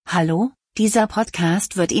Hallo, dieser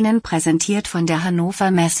Podcast wird Ihnen präsentiert von der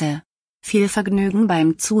Hannover Messe. Viel Vergnügen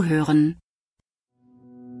beim Zuhören.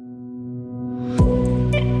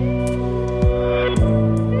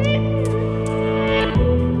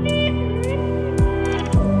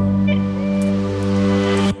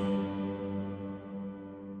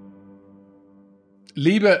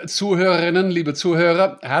 Liebe Zuhörerinnen, liebe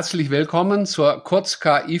Zuhörer, herzlich willkommen zur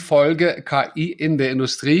Kurz-KI-Folge KI in der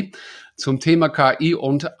Industrie zum Thema KI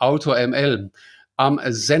und AutoML. Am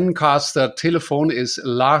Zencastr-Telefon ist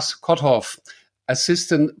Lars Kotthoff,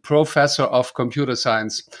 Assistant Professor of Computer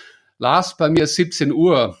Science. Lars, bei mir ist 17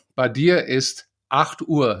 Uhr, bei dir ist 8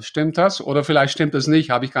 Uhr. Stimmt das? Oder vielleicht stimmt es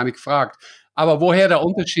nicht, habe ich gar nicht gefragt. Aber woher der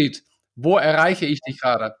Unterschied? Wo erreiche ich dich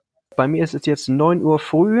gerade? Bei mir ist es jetzt 9 Uhr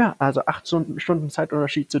früh, also 8 Stunden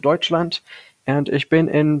Zeitunterschied zu Deutschland, und ich bin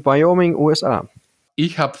in Wyoming, USA.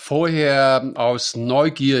 Ich habe vorher aus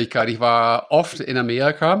Neugierigkeit, ich war oft in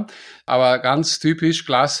Amerika, aber ganz typisch,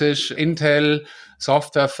 klassisch, Intel,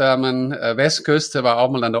 Softwarefirmen, Westküste, war auch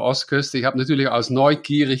mal an der Ostküste. Ich habe natürlich aus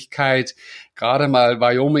Neugierigkeit gerade mal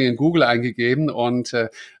Wyoming in Google eingegeben und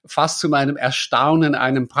fast zu meinem Erstaunen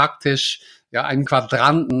einen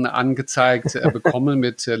Quadranten angezeigt bekommen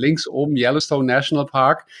mit links oben Yellowstone National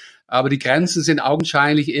Park. Aber die Grenzen sind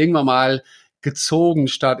augenscheinlich irgendwann mal gezogen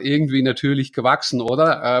statt irgendwie natürlich gewachsen,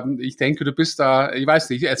 oder? Ich denke, du bist da, ich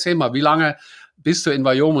weiß nicht, erzähl mal, wie lange bist du in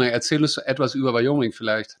Wyoming? Erzähl uns etwas über Wyoming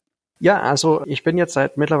vielleicht. Ja, also ich bin jetzt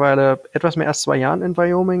seit mittlerweile etwas mehr als 2 Jahren in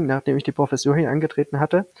Wyoming, nachdem ich die Professur hier angetreten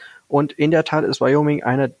hatte. Und in der Tat ist Wyoming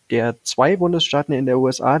einer der 2 Bundesstaaten in der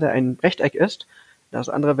USA, der ein Rechteck ist. Das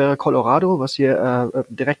andere wäre Colorado, was hier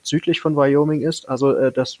direkt südlich von Wyoming ist.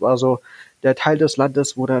 Also das war so der Teil des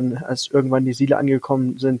Landes, wo dann, als irgendwann die Siedler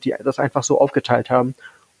angekommen sind, die das einfach so aufgeteilt haben,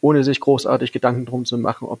 ohne sich großartig Gedanken drum zu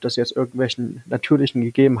machen, ob das jetzt irgendwelchen natürlichen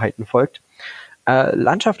Gegebenheiten folgt.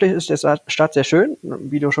 Landschaftlich ist der Staat sehr schön.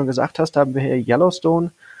 Wie du schon gesagt hast, haben wir hier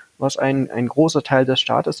Yellowstone, was ein großer Teil des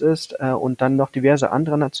Staates ist, und dann noch diverse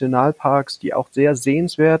andere Nationalparks, die auch sehr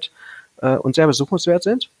sehenswert und sehr besuchenswert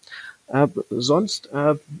sind.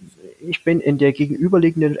 Ich bin in der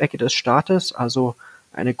gegenüberliegenden Ecke des Staates, also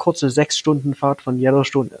eine kurze 6-Stunden-Fahrt von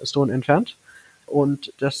Yellowstone entfernt.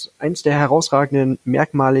 Und eins der herausragenden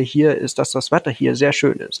Merkmale hier ist, dass das Wetter hier sehr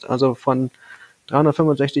schön ist. Also von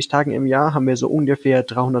 365 Tagen im Jahr haben wir so ungefähr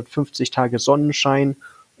 350 Tage Sonnenschein,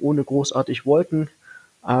 ohne großartig Wolken.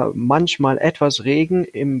 Manchmal etwas Regen.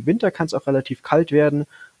 Im Winter kann es auch relativ kalt werden.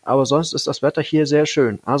 Aber sonst ist das Wetter hier sehr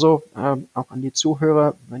schön. Also auch an die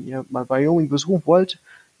Zuhörer, wenn ihr mal Wyoming besuchen wollt,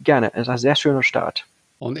 gerne. Es ist ein sehr schöner Staat.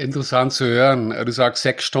 Und interessant zu hören, du sagst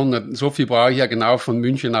 6 Stunden. So viel brauche ich ja genau von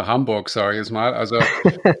München nach Hamburg, sage ich jetzt mal. Also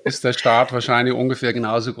ist der Staat wahrscheinlich ungefähr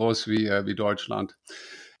genauso groß wie Deutschland.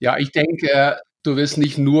 Ja, ich denke, du wirst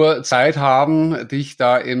nicht nur Zeit haben, dich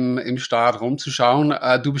da im Staat rumzuschauen.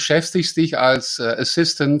 Du beschäftigst dich als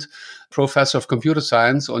Assistant Professor of Computer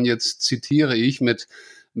Science und jetzt zitiere ich mit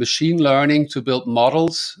Machine Learning to build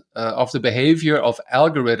models of the behavior of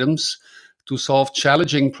algorithms to solve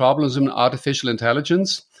challenging problems in artificial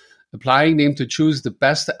intelligence, applying them to choose the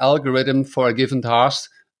best algorithm for a given task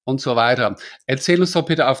und so weiter. Erzähl uns doch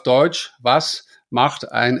bitte auf Deutsch, was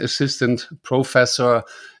macht ein Assistant Professor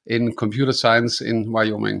in Computer Science in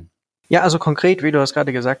Wyoming? Ja, also konkret, wie du das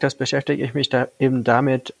gerade gesagt hast, beschäftige ich mich da eben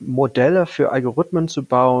damit, Modelle für Algorithmen zu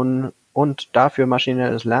bauen und dafür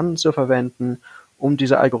maschinelles Lernen zu verwenden, um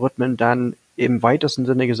diese Algorithmen dann im weitesten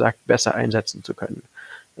Sinne gesagt besser einsetzen zu können.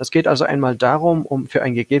 Es geht also einmal darum, um für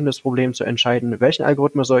ein gegebenes Problem zu entscheiden, welchen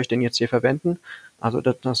Algorithmus soll ich denn jetzt hier verwenden. Also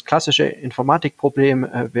das klassische Informatikproblem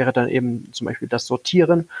wäre dann eben zum Beispiel das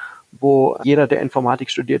Sortieren, wo jeder, der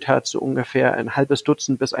Informatik studiert hat, so ungefähr ein halbes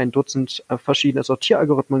Dutzend bis ein Dutzend verschiedene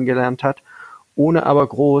Sortieralgorithmen gelernt hat, ohne aber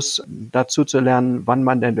groß dazu zu lernen, wann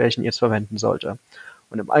man denn welchen jetzt verwenden sollte.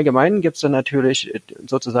 Und im Allgemeinen gibt es dann natürlich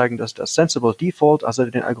sozusagen das Sensible Default, also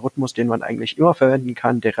den Algorithmus, den man eigentlich immer verwenden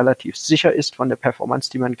kann, der relativ sicher ist von der Performance,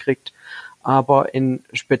 die man kriegt. Aber in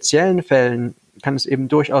speziellen Fällen kann es eben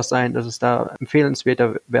durchaus sein, dass es da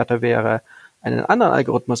empfehlenswerter wäre, einen anderen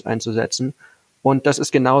Algorithmus einzusetzen. Und das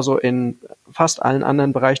ist genauso in fast allen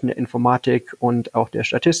anderen Bereichen der Informatik und auch der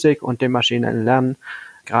Statistik und dem maschinellen Lernen.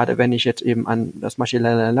 Gerade wenn ich jetzt eben an das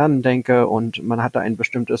maschinelle Lernen denke und man hat da ein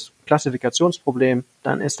bestimmtes Klassifikationsproblem,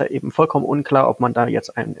 dann ist da eben vollkommen unklar, ob man da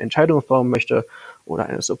jetzt eine Entscheidung bauen möchte oder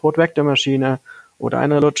eine Support-Vector-Maschine oder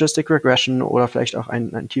eine Logistic Regression oder vielleicht auch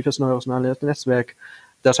ein tiefes neuronales Netzwerk.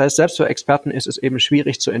 Das heißt, selbst für Experten ist es eben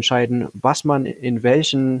schwierig zu entscheiden, was man in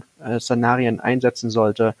welchen Szenarien einsetzen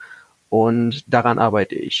sollte. Und daran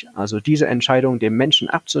arbeite ich. Also diese Entscheidung dem Menschen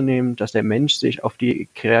abzunehmen, dass der Mensch sich auf die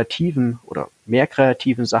kreativen oder mehr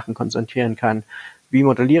kreativen Sachen konzentrieren kann, wie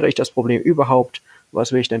modelliere ich das Problem überhaupt,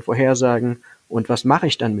 was will ich denn vorhersagen und was mache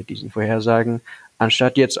ich dann mit diesen Vorhersagen,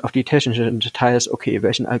 anstatt jetzt auf die technischen Details, okay,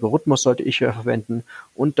 welchen Algorithmus sollte ich hier verwenden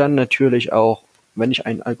und dann natürlich auch, wenn ich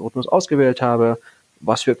einen Algorithmus ausgewählt habe,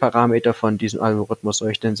 was für Parameter von diesem Algorithmus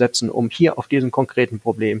soll ich denn setzen, um hier auf diesem konkreten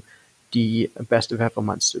Problem die beste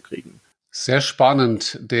Performance zu kriegen. Sehr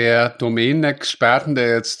spannend. Der Domänenexperten,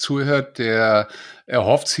 der jetzt zuhört, der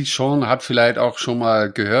erhofft sich schon, hat vielleicht auch schon mal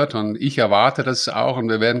gehört und ich erwarte das auch und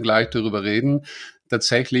wir werden gleich darüber reden,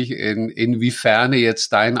 tatsächlich inwiefern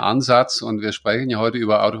jetzt dein Ansatz, und wir sprechen ja heute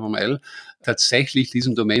über AutoML, tatsächlich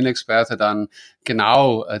diesem Domänenexperte dann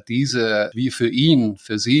genau diese, wie für ihn,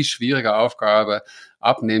 für sie schwierige Aufgabe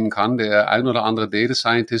abnehmen kann. Der ein oder andere Data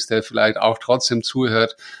Scientist, der vielleicht auch trotzdem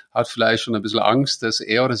zuhört, hat vielleicht schon ein bisschen Angst, dass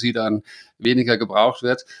er oder sie dann weniger gebraucht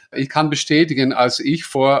wird. Ich kann bestätigen, als ich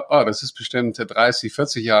das ist bestimmt 30,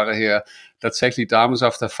 40 Jahre her, tatsächlich damals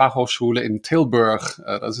auf der Fachhochschule in Tilburg,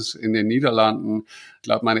 das ist in den Niederlanden, ich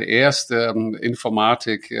glaube, meine erste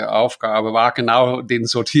Informatikaufgabe war genau den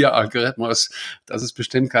Sortieralgorithmus. Das ist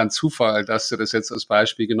bestimmt kein Zufall, dass du das jetzt als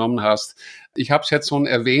Beispiel genommen hast. Ich habe es jetzt schon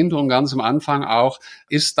erwähnt und ganz am Anfang auch,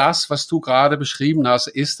 ist das, was du gerade beschrieben hast,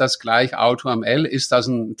 ist das gleich AutoML? Ist das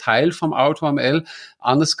ein Teil vom AutoML?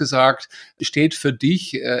 Anders gesagt, steht für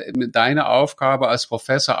dich deine Aufgabe als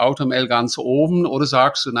Professor AutoML ganz oben oder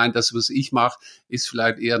sagst du, nein, das, was ich mache, ist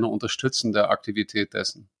vielleicht eher eine unterstützende Aktivität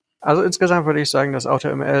dessen? Also insgesamt würde ich sagen, dass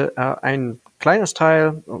AutoML ein kleines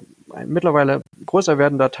Teil, ein mittlerweile größer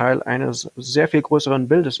werdender Teil eines sehr viel größeren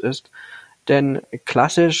Bildes ist. Denn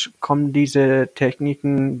klassisch kommen diese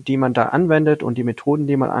Techniken, die man da anwendet und die Methoden,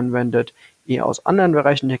 die man anwendet, eher aus anderen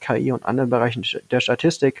Bereichen der KI und anderen Bereichen der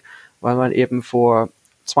Statistik, weil man eben vor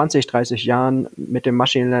 20, 30 Jahren mit dem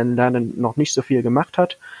Machine Lernen noch nicht so viel gemacht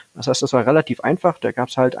hat. Das heißt, das war relativ einfach. Da gab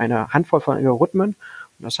es halt eine Handvoll von Algorithmen.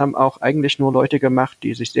 Und das haben auch eigentlich nur Leute gemacht,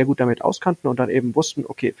 die sich sehr gut damit auskannten und dann eben wussten,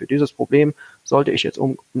 okay, für dieses Problem sollte ich jetzt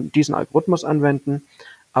diesen Algorithmus anwenden.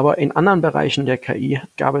 Aber in anderen Bereichen der KI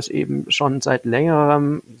gab es eben schon seit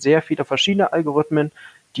längerem sehr viele verschiedene Algorithmen,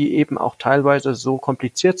 die eben auch teilweise so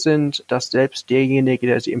kompliziert sind, dass selbst derjenige,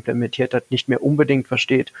 der sie implementiert hat, nicht mehr unbedingt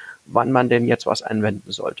versteht, wann man denn jetzt was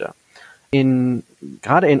anwenden sollte.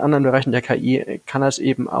 Gerade in anderen Bereichen der KI kann das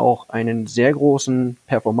eben auch einen sehr großen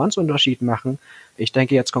Performanceunterschied machen. Ich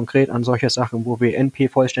denke jetzt konkret an solche Sachen, wo wir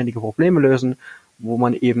NP-vollständige Probleme lösen, wo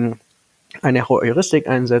man eben eine Heuristik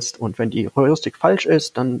einsetzt und wenn die Heuristik falsch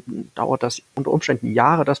ist, dann dauert das unter Umständen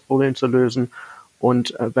Jahre, das Problem zu lösen.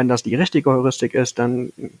 Und wenn das die richtige Heuristik ist,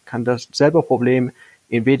 dann kann das selbe Problem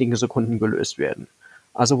in wenigen Sekunden gelöst werden.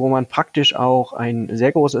 Also wo man praktisch auch ein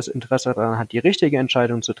sehr großes Interesse daran hat, die richtige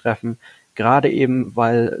Entscheidung zu treffen, gerade eben,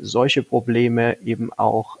 weil solche Probleme eben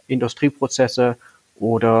auch Industrieprozesse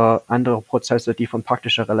oder andere Prozesse, die von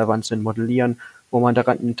praktischer Relevanz sind, modellieren, wo man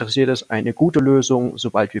daran interessiert ist, eine gute Lösung so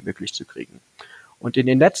bald wie möglich zu kriegen. Und in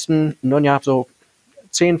den letzten, nun ja, so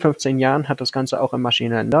 10, 15 Jahren hat das Ganze auch im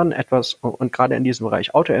Machine Learning etwas und gerade in diesem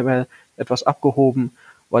Bereich AutoML etwas abgehoben,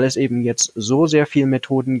 weil es eben jetzt so sehr viele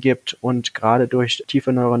Methoden gibt und gerade durch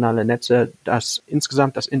tiefe neuronale Netze, dass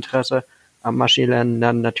insgesamt das Interesse am Machine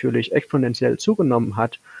Learning natürlich exponentiell zugenommen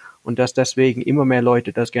hat und dass deswegen immer mehr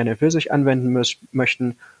Leute das gerne für sich anwenden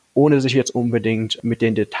möchten, ohne sich jetzt unbedingt mit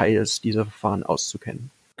den Details dieser Verfahren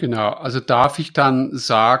auszukennen. Genau, also darf ich dann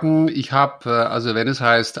sagen, ich habe, also wenn es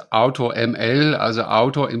heißt AutoML, also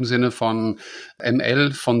Auto im Sinne von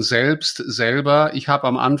ML von selbst, selber, ich habe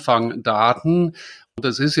am Anfang Daten. Und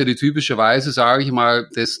das ist ja die typische Weise, sage ich mal,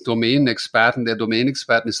 des Domänenexperten. Der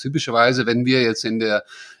Domänenexperten ist typischerweise, wenn wir jetzt in der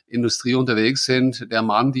Industrie unterwegs sind, der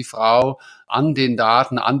Mann, die Frau an den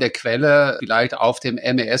Daten, an der Quelle, vielleicht auf dem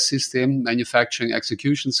MES-System, Manufacturing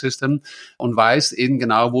Execution System, und weiß eben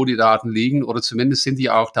genau, wo die Daten liegen, oder zumindest sind die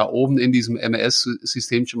auch da oben in diesem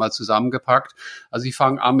MES-System schon mal zusammengepackt. Also ich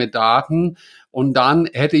fange an mit Daten. Und dann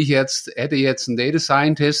hätte jetzt einen Data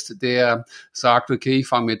Scientist, der sagt, okay, ich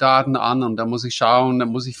fange mit Daten an und da muss ich schauen, da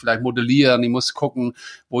muss ich vielleicht modellieren, ich muss gucken,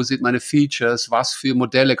 wo sind meine Features, was für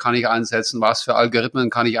Modelle kann ich einsetzen, was für Algorithmen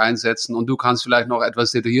kann ich einsetzen, und du kannst vielleicht noch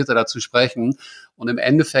etwas detaillierter dazu sprechen. Und im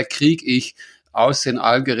Endeffekt kriege ich aus den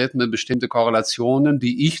Algorithmen bestimmte Korrelationen,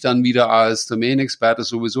 die ich dann wieder als Domänenexperte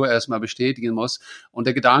sowieso erstmal bestätigen muss. Und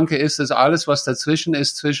der Gedanke ist, dass alles, was dazwischen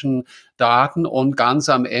ist, zwischen Daten und ganz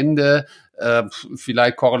am Ende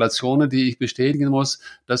vielleicht Korrelationen, die ich bestätigen muss,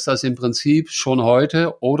 dass das im Prinzip schon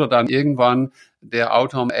heute oder dann irgendwann der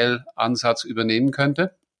AutoML-Ansatz übernehmen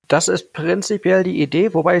könnte? Das ist prinzipiell die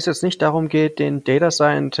Idee, wobei es jetzt nicht darum geht, den Data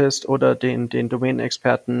Scientist oder den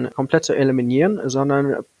Domain-Experten komplett zu eliminieren,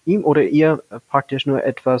 sondern ihm oder ihr praktisch nur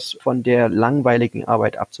etwas von der langweiligen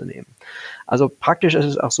Arbeit abzunehmen. Also praktisch ist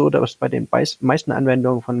es auch so, dass bei den meisten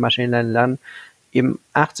Anwendungen von Machine Lernen eben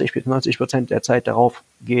 80-90% der Zeit darauf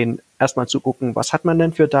gehen, erstmal zu gucken, was hat man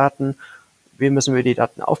denn für Daten, wie müssen wir die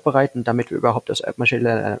Daten aufbereiten, damit wir überhaupt das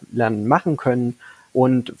Machine Lernen machen können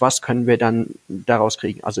und was können wir dann daraus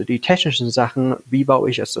kriegen. Also die technischen Sachen, wie baue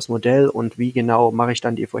ich jetzt das Modell und wie genau mache ich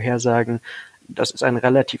dann die Vorhersagen, das ist ein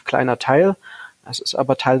relativ kleiner Teil. Das ist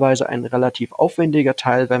aber teilweise ein relativ aufwendiger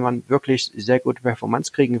Teil, wenn man wirklich sehr gute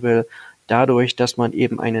Performance kriegen will, dadurch, dass man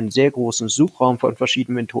eben einen sehr großen Suchraum von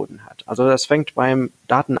verschiedenen Methoden hat. Also das fängt beim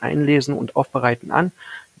Daten einlesen und aufbereiten an.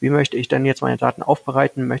 Wie möchte ich denn jetzt meine Daten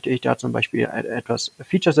aufbereiten? Möchte ich da zum Beispiel etwas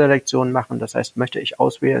Feature-Selektion machen? Das heißt, möchte ich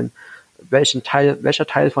auswählen, welcher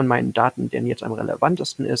Teil von meinen Daten denn jetzt am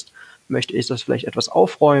relevantesten ist? Möchte ich das vielleicht etwas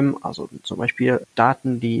aufräumen? Also zum Beispiel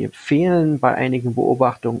Daten, die fehlen bei einigen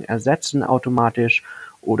Beobachtungen ersetzen automatisch.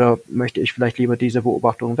 Oder möchte ich vielleicht lieber diese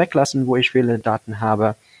Beobachtungen weglassen, wo ich fehlende Daten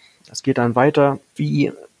habe? Das geht dann weiter.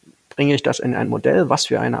 Wie bringe ich das in ein Modell? Was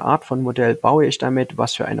für eine Art von Modell baue ich damit?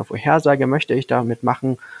 Was für eine Vorhersage möchte ich damit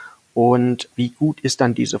machen? Und wie gut ist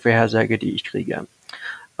dann diese Vorhersage, die ich kriege?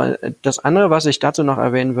 Das andere, was ich dazu noch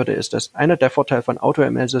erwähnen würde, ist, dass einer der Vorteile von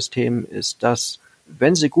AutoML-Systemen ist, dass,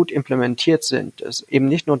 wenn sie gut implementiert sind, es eben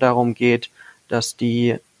nicht nur darum geht, dass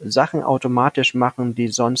die Sachen automatisch machen, die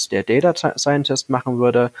sonst der Data Scientist machen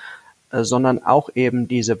würde, sondern auch eben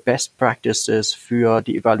diese Best Practices für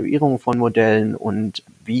die Evaluierung von Modellen und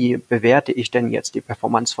wie bewerte ich denn jetzt die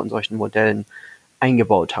Performance von solchen Modellen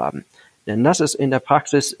eingebaut haben. Denn das ist in der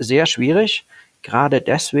Praxis sehr schwierig, gerade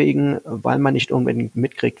deswegen, weil man nicht unbedingt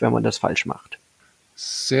mitkriegt, wenn man das falsch macht.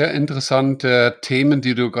 Sehr interessante Themen,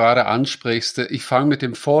 die du gerade ansprichst. Ich fange mit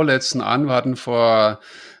dem vorletzten an. Wir hatten vor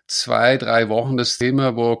 2-3 Wochen das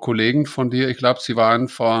Thema, wo Kollegen von dir, ich glaube, sie waren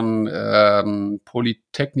von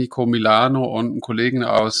Politecnico Milano und ein Kollegen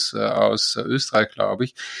aus Österreich, glaube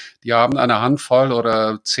ich, die haben eine Handvoll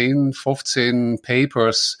oder 10, 15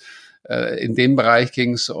 Papers. In dem Bereich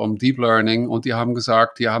ging es um Deep Learning und die haben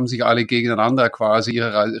gesagt, die haben sich alle gegeneinander quasi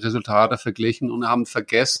ihre Resultate verglichen und haben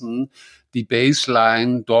vergessen, die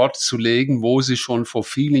Baseline dort zu legen, wo sie schon vor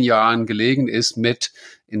vielen Jahren gelegen ist, mit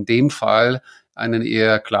in dem Fall einen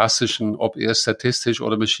eher klassischen, ob eher statistisch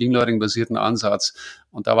oder Machine Learning basierten Ansatz.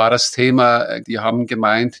 Und da war das Thema, die haben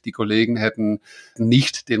gemeint, die Kollegen hätten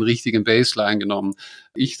nicht den richtigen Baseline genommen.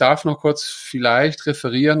 Ich darf noch kurz vielleicht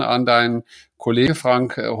referieren an deinen Kollege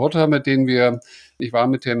Frank Hutter, ich war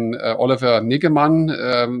mit dem Oliver Niggemann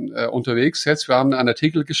unterwegs jetzt. Wir haben einen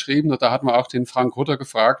Artikel geschrieben und da hatten wir auch den Frank Hutter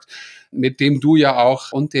gefragt, mit dem du ja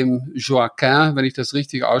auch und dem Joaquin, wenn ich das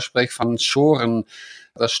richtig ausspreche, von Schoren,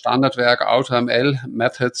 das Standardwerk AutoML,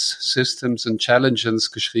 Methods, Systems and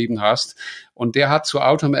Challenges geschrieben hast. Und der hat zu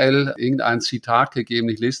AutoML irgendein Zitat gegeben,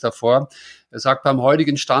 ich lese davor. Er sagt, beim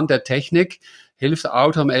heutigen Stand der Technik hilft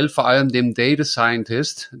AutoML vor allem dem Data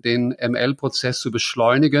Scientist, den ML-Prozess zu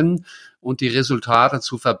beschleunigen und die Resultate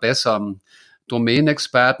zu verbessern.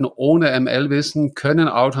 Domain-Experten ohne ML-Wissen können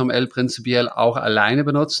AutoML prinzipiell auch alleine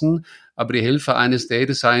benutzen, aber die Hilfe eines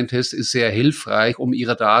Data Scientists ist sehr hilfreich, um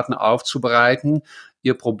ihre Daten aufzubereiten,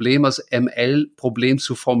 ihr Problem als ML-Problem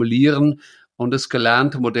zu formulieren und das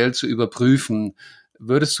gelernte Modell zu überprüfen.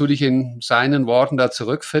 Würdest du dich in seinen Worten da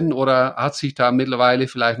zurückfinden oder hat sich da mittlerweile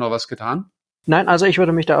vielleicht noch was getan? Nein, also ich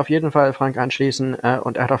würde mich da auf jeden Fall Frank anschließen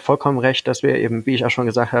und er hat auch vollkommen recht, dass wir eben, wie ich auch schon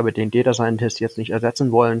gesagt habe, den Data Scientist jetzt nicht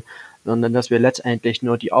ersetzen wollen, sondern dass wir letztendlich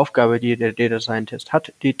nur die Aufgabe, die der Data Scientist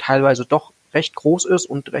hat, die teilweise doch recht groß ist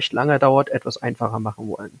und recht lange dauert, etwas einfacher machen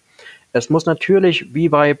wollen. Es muss natürlich, wie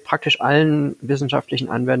bei praktisch allen wissenschaftlichen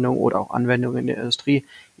Anwendungen oder auch Anwendungen in der Industrie,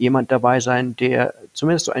 jemand dabei sein, der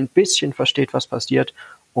zumindest so ein bisschen versteht, was passiert,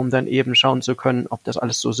 um dann eben schauen zu können, ob das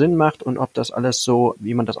alles so Sinn macht und ob das alles so,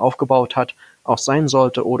 wie man das aufgebaut hat, auch sein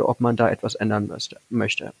sollte oder ob man da etwas ändern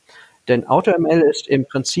möchte. Denn AutoML ist im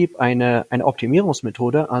Prinzip eine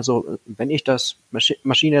Optimierungsmethode. Also wenn ich das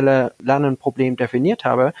maschinelle Lernen-Problem definiert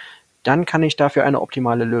habe, dann kann ich dafür eine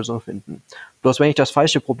optimale Lösung finden. Bloß wenn ich das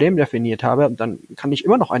falsche Problem definiert habe, dann kann ich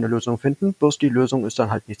immer noch eine Lösung finden, bloß die Lösung ist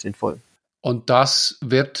dann halt nicht sinnvoll. Und das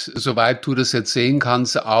wird, soweit du das jetzt sehen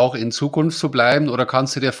kannst, auch in Zukunft so bleiben? Oder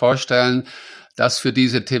kannst du dir vorstellen, dass für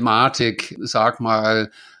diese Thematik, sag mal,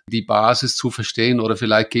 die Basis zu verstehen, oder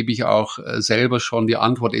vielleicht gebe ich auch selber schon die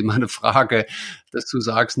Antwort in meine Frage, dass du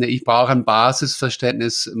sagst, ne, ich brauche ein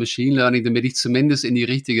Basisverständnis Machine Learning, damit ich zumindest in die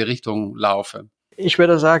richtige Richtung laufe? Ich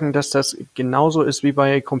würde sagen, dass das genauso ist wie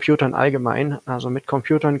bei Computern allgemein. Also mit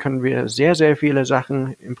Computern können wir sehr, sehr viele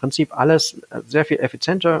Sachen, im Prinzip alles sehr viel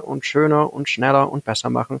effizienter und schöner und schneller und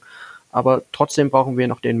besser machen. Aber trotzdem brauchen wir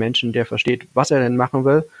noch den Menschen, der versteht, was er denn machen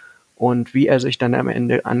will und wie er sich dann am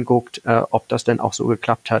Ende anguckt, ob das denn auch so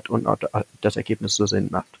geklappt hat und ob das Ergebnis so Sinn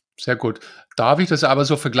macht. Sehr gut. Darf ich das aber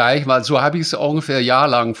so vergleichen? Weil so habe ich es ungefähr ein Jahr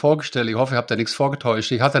lang vorgestellt. Ich hoffe, ich habe da nichts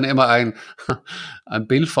vorgetäuscht. Ich hatte dann immer ein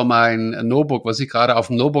Bild von meinem Notebook, was ich gerade auf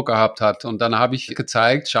dem Notebook gehabt hat. Und dann habe ich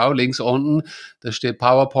gezeigt, schau, links unten, da steht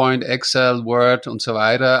PowerPoint, Excel, Word und so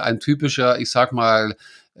weiter. Ein typischer, ich sag mal,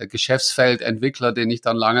 Geschäftsfeldentwickler, den ich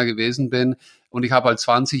dann lange gewesen bin. Und ich habe halt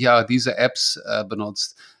 20 Jahre diese Apps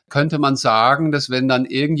benutzt. Könnte man sagen, dass wenn dann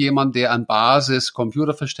irgendjemand, der an Basis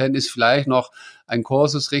Computerverständnis vielleicht noch ein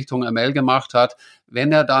Kursus Richtung ML gemacht hat,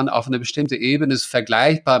 wenn er dann auf eine bestimmte Ebene ist,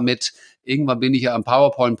 vergleichbar mit, irgendwann bin ich ja ein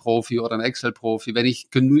PowerPoint-Profi oder ein Excel-Profi, wenn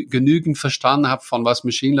ich genügend verstanden habe, von was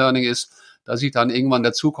Machine Learning ist, dass ich dann irgendwann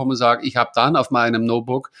dazukomme und sage, ich habe dann auf meinem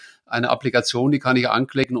Notebook eine Applikation, die kann ich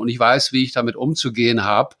anklicken und ich weiß, wie ich damit umzugehen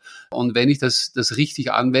habe. Und wenn ich das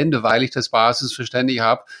richtig anwende, weil ich das Basisverständnis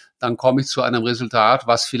habe, dann komme ich zu einem Resultat,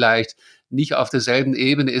 was vielleicht nicht auf derselben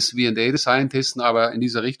Ebene ist wie ein Data Scientisten, aber in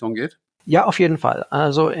diese Richtung geht? Ja, auf jeden Fall.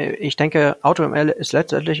 Also ich denke, AutoML ist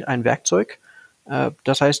letztendlich ein Werkzeug.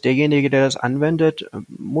 Das heißt, derjenige, der das anwendet,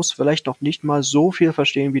 muss vielleicht noch nicht mal so viel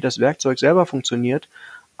verstehen, wie das Werkzeug selber funktioniert,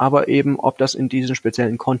 aber eben, ob das in diesem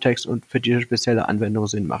speziellen Kontext und für diese spezielle Anwendung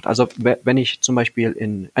Sinn macht. Also wenn ich zum Beispiel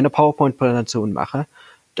in einer PowerPoint-Präsentation mache,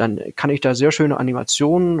 dann kann ich da sehr schöne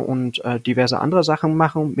Animationen und diverse andere Sachen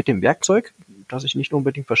machen mit dem Werkzeug, das ich nicht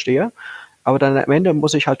unbedingt verstehe. Aber dann am Ende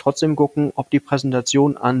muss ich halt trotzdem gucken, ob die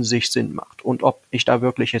Präsentation an sich Sinn macht und ob ich da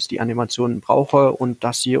wirklich jetzt die Animationen brauche und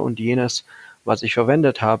das hier und jenes, was ich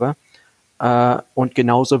verwendet habe. Und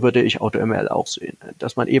genauso würde ich AutoML auch sehen,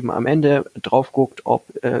 dass man eben am Ende drauf guckt, ob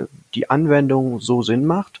die Anwendung so Sinn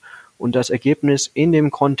macht und das Ergebnis in dem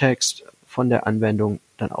Kontext von der Anwendung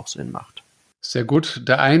dann auch Sinn macht. Sehr gut.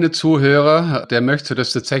 Der eine Zuhörer, der möchte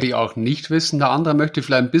das tatsächlich auch nicht wissen. Der andere möchte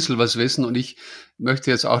vielleicht ein bisschen was wissen. Und ich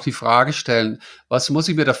möchte jetzt auch die Frage stellen, was muss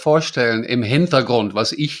ich mir da vorstellen im Hintergrund,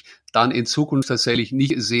 was ich dann in Zukunft tatsächlich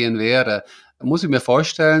nicht sehen werde? Muss ich mir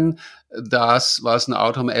vorstellen, dass, was ein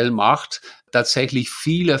AutoML macht, tatsächlich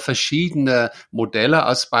viele verschiedene Modelle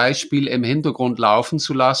als Beispiel im Hintergrund laufen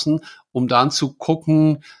zu lassen, um dann zu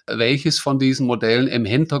gucken, welches von diesen Modellen im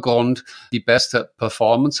Hintergrund die beste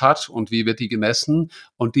Performance hat und wie wird die gemessen.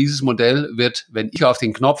 Und dieses Modell wird, wenn ich auf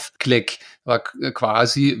den Knopf klicke,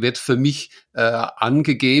 quasi wird für mich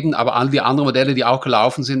angegeben, aber all die anderen Modelle, die auch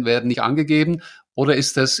gelaufen sind, werden nicht angegeben. Oder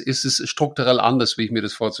ist es strukturell anders, wie ich mir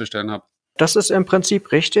das vorzustellen habe? Das ist im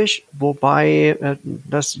Prinzip richtig, wobei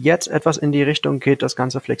das jetzt etwas in die Richtung geht, das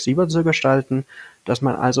Ganze flexibel zu gestalten, dass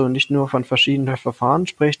man also nicht nur von verschiedenen Verfahren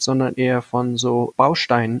spricht, sondern eher von so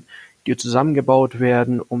Bausteinen, die zusammengebaut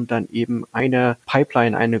werden, um dann eben eine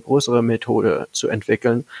Pipeline, eine größere Methode zu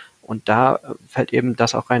entwickeln. Und da fällt eben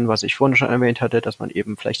das auch rein, was ich vorhin schon erwähnt hatte, dass man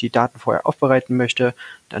eben vielleicht die Daten vorher aufbereiten möchte,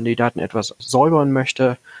 dann die Daten etwas säubern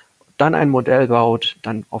möchte, dann ein Modell baut,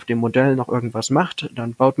 dann auf dem Modell noch irgendwas macht,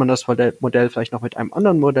 dann baut man das Modell vielleicht noch mit einem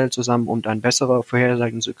anderen Modell zusammen, um dann bessere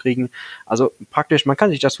Vorhersagen zu kriegen. Also praktisch, man kann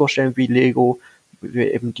sich das vorstellen wie Lego, wie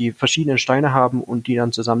wir eben die verschiedenen Steine haben und die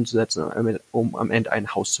dann zusammenzusetzen, um am Ende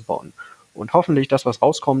ein Haus zu bauen. Und hoffentlich das, was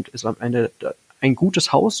rauskommt, ist am Ende ein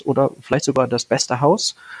gutes Haus oder vielleicht sogar das beste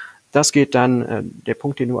Haus. Das geht dann, der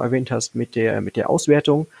Punkt, den du erwähnt hast, mit der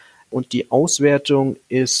Auswertung. Und die Auswertung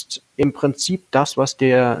ist im Prinzip das, was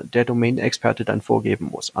der Domain-Experte dann vorgeben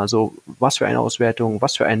muss. Also was für eine Auswertung,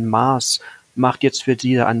 was für ein Maß macht jetzt für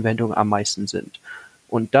diese Anwendung am meisten Sinn.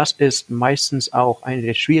 Und das ist meistens auch eine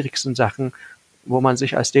der schwierigsten Sachen, wo man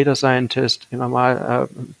sich als Data Scientist immer mal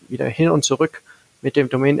wieder hin und zurück mit dem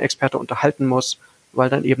Domain-Experte unterhalten muss, weil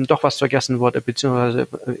dann eben doch was vergessen wurde, beziehungsweise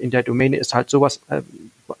in der Domäne ist halt sowas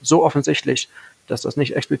so offensichtlich, dass das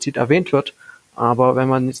nicht explizit erwähnt wird. Aber wenn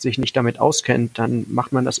man sich nicht damit auskennt, dann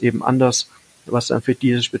macht man das eben anders, was dann für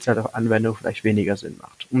diese spezielle Anwendung vielleicht weniger Sinn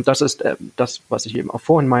macht. Und das ist das, was ich eben auch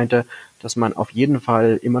vorhin meinte, dass man auf jeden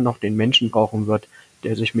Fall immer noch den Menschen brauchen wird,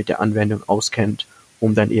 der sich mit der Anwendung auskennt,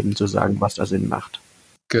 um dann eben zu sagen, was da Sinn macht.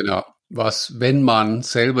 Genau. Was, wenn man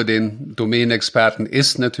selber den Domänenexperten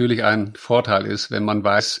ist, natürlich ein Vorteil ist, wenn man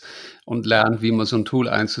weiß und lernt, wie man so ein Tool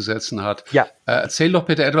einzusetzen hat. Ja. Erzähl doch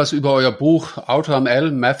bitte etwas über euer Buch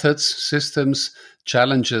AutoML, Methods, Systems,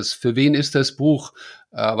 Challenges. Für wen ist das Buch?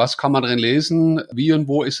 Was kann man drin lesen? Wie und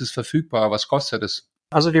wo ist es verfügbar? Was kostet es?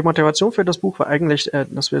 Also die Motivation für das Buch war eigentlich,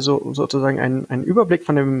 dass wir sozusagen einen Überblick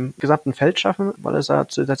von dem gesamten Feld schaffen, weil es da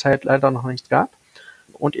zu der Zeit leider noch nichts gab.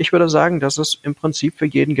 Und ich würde sagen, dass es im Prinzip für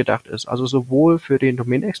jeden gedacht ist. Also sowohl für den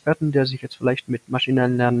Domänexperten, der sich jetzt vielleicht mit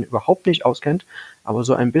maschinellem Lernen überhaupt nicht auskennt, aber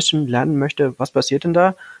so ein bisschen lernen möchte, was passiert denn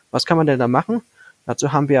da? Was kann man denn da machen?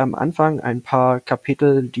 Dazu haben wir am Anfang ein paar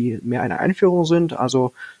Kapitel, die mehr eine Einführung sind.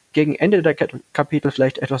 Also gegen Ende der Kapitel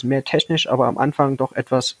vielleicht etwas mehr technisch, aber am Anfang doch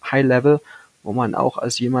etwas High-Level, wo man auch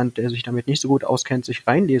als jemand, der sich damit nicht so gut auskennt, sich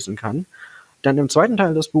reinlesen kann. Dann im zweiten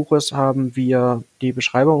Teil des Buches haben wir die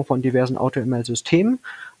Beschreibung von diversen AutoML-Systemen,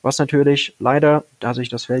 was natürlich leider, da sich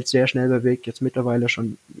das Feld sehr schnell bewegt, jetzt mittlerweile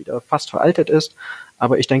schon wieder fast veraltet ist.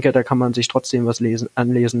 Aber ich denke, da kann man sich trotzdem was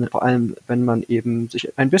anlesen, vor allem wenn man eben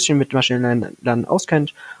sich ein bisschen mit maschinellem Lernen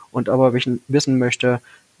auskennt und aber wissen möchte,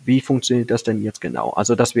 wie funktioniert das denn jetzt genau?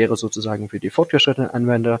 Also das wäre sozusagen für die fortgeschrittenen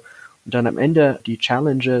Anwender. Und dann am Ende die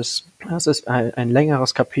Challenges. Das ist ein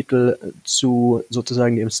längeres Kapitel zu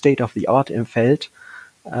sozusagen dem State of the Art im Feld,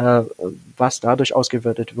 was dadurch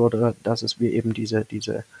ausgewertet wurde, dass wir eben diese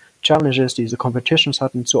Challenges, diese Competitions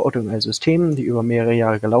hatten zu AutoML-Systemen, die über mehrere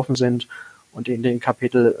Jahre gelaufen sind. Und in dem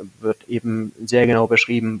Kapitel wird eben sehr genau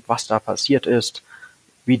beschrieben, was da passiert ist,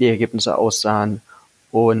 wie die Ergebnisse aussahen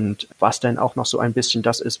und was denn auch noch so ein bisschen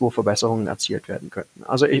das ist, wo Verbesserungen erzielt werden könnten.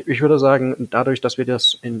 Also ich würde sagen, dadurch, dass wir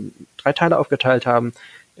das in 3 Teile aufgeteilt haben,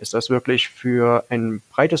 ist das wirklich für ein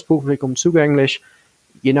breites Publikum zugänglich.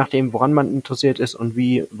 Je nachdem, woran man interessiert ist und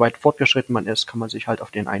wie weit fortgeschritten man ist, kann man sich halt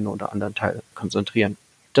auf den einen oder anderen Teil konzentrieren.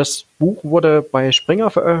 Das Buch wurde bei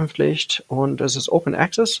Springer veröffentlicht und es ist Open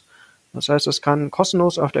Access. Das heißt, es kann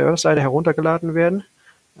kostenlos auf der Webseite heruntergeladen werden.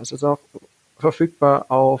 Es ist auch verfügbar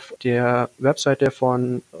auf der Webseite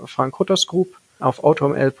von Frank Hutters Group auf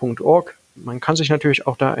automl.org. Man kann sich natürlich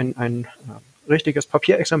auch da ein richtiges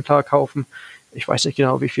Papierexemplar kaufen. Ich weiß nicht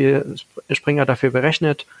genau, wie viel Springer dafür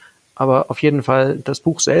berechnet, aber auf jeden Fall, das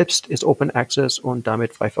Buch selbst ist Open Access und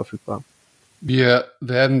damit frei verfügbar. Wir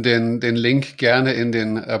werden den Link gerne in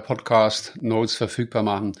den Podcast Notes verfügbar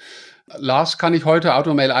machen. Lars, kann ich heute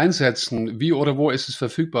AutoML einsetzen? Wie oder wo ist es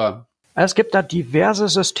verfügbar? Es gibt da diverse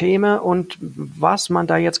Systeme und was man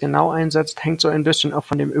da jetzt genau einsetzt, hängt so ein bisschen auch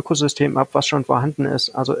von dem Ökosystem ab, was schon vorhanden ist.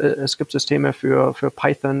 Also es gibt Systeme für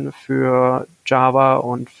Python, für Java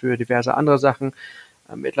und für diverse andere Sachen.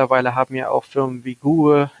 Mittlerweile haben ja auch Firmen wie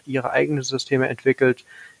Google ihre eigenen Systeme entwickelt,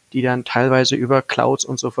 die dann teilweise über Clouds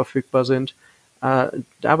und so verfügbar sind. Da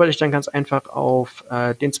würde ich dann ganz einfach auf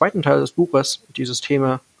den zweiten Teil des Buches, die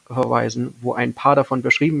Systeme, verweisen, wo ein paar davon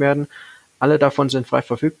beschrieben werden. Alle davon sind frei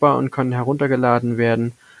verfügbar und können heruntergeladen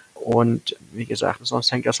werden. Und wie gesagt,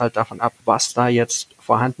 sonst hängt das halt davon ab, was da jetzt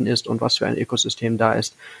vorhanden ist und was für ein Ökosystem da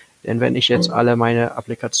ist. Denn wenn ich jetzt alle meine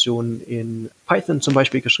Applikationen in Python zum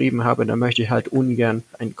Beispiel geschrieben habe, dann möchte ich halt ungern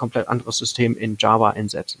ein komplett anderes System in Java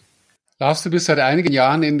einsetzen. Lars, du bist seit einigen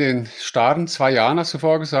Jahren in den Staaten, 2 Jahren hast du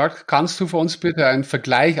vorher gesagt. Kannst du für uns bitte einen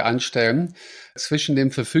Vergleich anstellen zwischen dem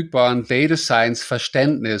verfügbaren Data Science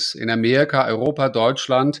Verständnis in Amerika, Europa,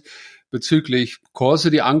 Deutschland bezüglich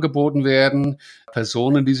Kurse, die angeboten werden,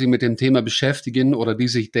 Personen, die sich mit dem Thema beschäftigen oder die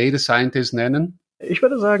sich Data Scientists nennen? Ich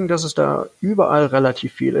würde sagen, dass es da überall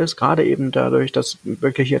relativ viel ist, gerade eben dadurch, dass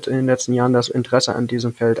wirklich jetzt in den letzten Jahren das Interesse an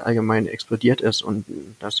diesem Feld allgemein explodiert ist und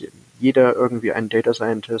dass jeder irgendwie einen Data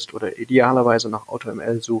Scientist oder idealerweise nach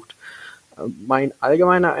AutoML sucht. Mein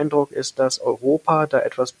allgemeiner Eindruck ist, dass Europa da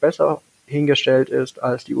etwas besser hingestellt ist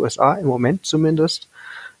als die USA, im Moment zumindest,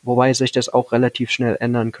 wobei sich das auch relativ schnell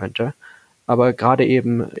ändern könnte. Aber gerade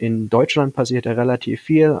eben in Deutschland passiert ja relativ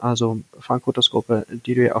viel, also Frank Hutters Gruppe,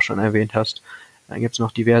 die du ja auch schon erwähnt hast. Dann gibt es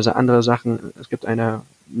noch diverse andere Sachen. Es gibt eine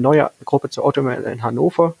neue Gruppe zu AutoML in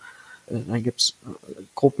Hannover. Dann gibt es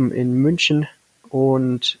Gruppen in München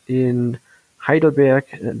und in Heidelberg.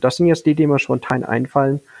 Das sind jetzt die mir spontan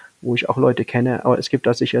einfallen, wo ich auch Leute kenne. Aber es gibt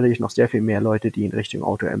da sicherlich noch sehr viel mehr Leute, die in Richtung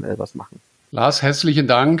AutoML was machen. Lars, herzlichen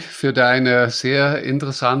Dank für deine sehr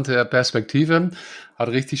interessante Perspektive. Hat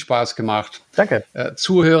richtig Spaß gemacht. Danke.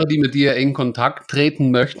 Zuhörer, die mit dir in Kontakt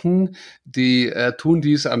treten möchten, die tun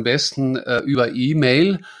dies am besten über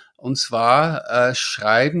E-Mail. Und zwar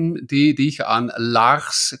schreiben die dich an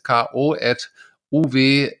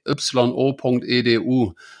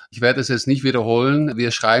lars.ko@uwyo.edu. Ich werde es jetzt nicht wiederholen.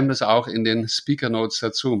 Wir schreiben das auch in den Speaker Notes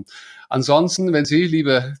dazu. Ansonsten, wenn Sie,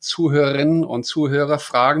 liebe Zuhörerinnen und Zuhörer,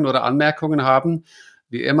 Fragen oder Anmerkungen haben,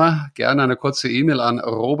 wie immer, gerne eine kurze E-Mail an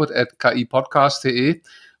robert@kipodcast.de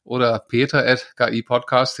oder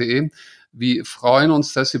peter@kipodcast.de. Wir freuen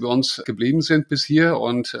uns, dass Sie bei uns geblieben sind bis hier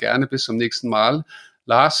und gerne bis zum nächsten Mal.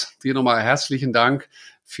 Lars, dir nochmal herzlichen Dank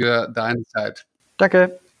für deine Zeit.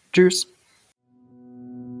 Danke. Tschüss.